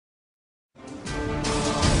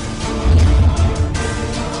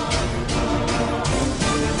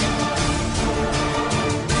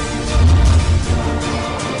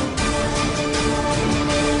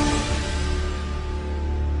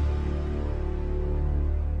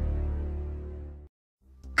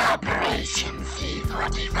Operation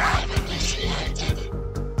C-45 initiated.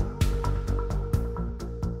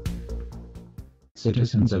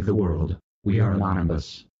 Citizens of the world, we are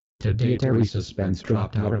anonymous. Today Theresa Spence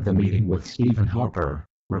dropped out of the meeting with Stephen Harper,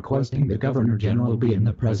 requesting the Governor General be in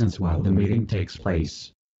the presence while the meeting takes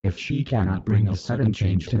place. If she cannot bring a sudden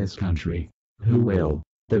change to this country, who will?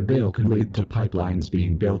 The bill could lead to pipelines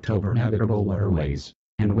being built over navitable waterways,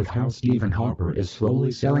 and with how Stephen Harper is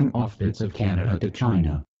slowly selling off bits of Canada to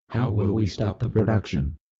China, how will we stop the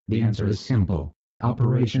production? The answer is simple.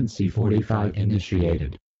 Operation C-45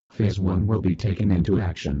 initiated. Phase 1 will be taken into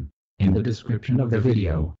action. In the description of the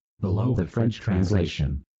video, below the French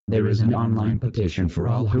translation, there is an online petition for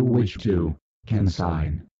all who wish to, can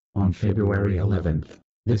sign. On February 11th,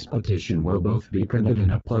 this petition will both be printed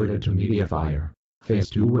and uploaded to mediafire. Phase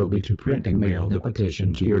 2 will be to print and mail the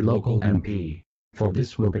petition to your local MP. For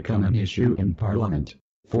this will become an issue in Parliament,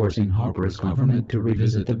 forcing Harper's government to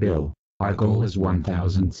revisit the bill. Our goal is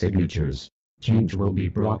 1,000 signatures. Change will be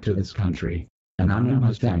brought to this country.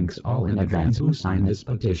 Anonymous thanks all in advance who signed this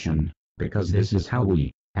petition, because this is how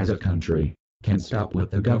we, as a country, can stop what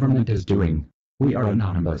the government is doing. We are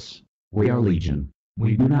anonymous. We are legion.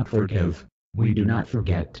 We do not forgive. We do not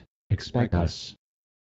forget. Expect us.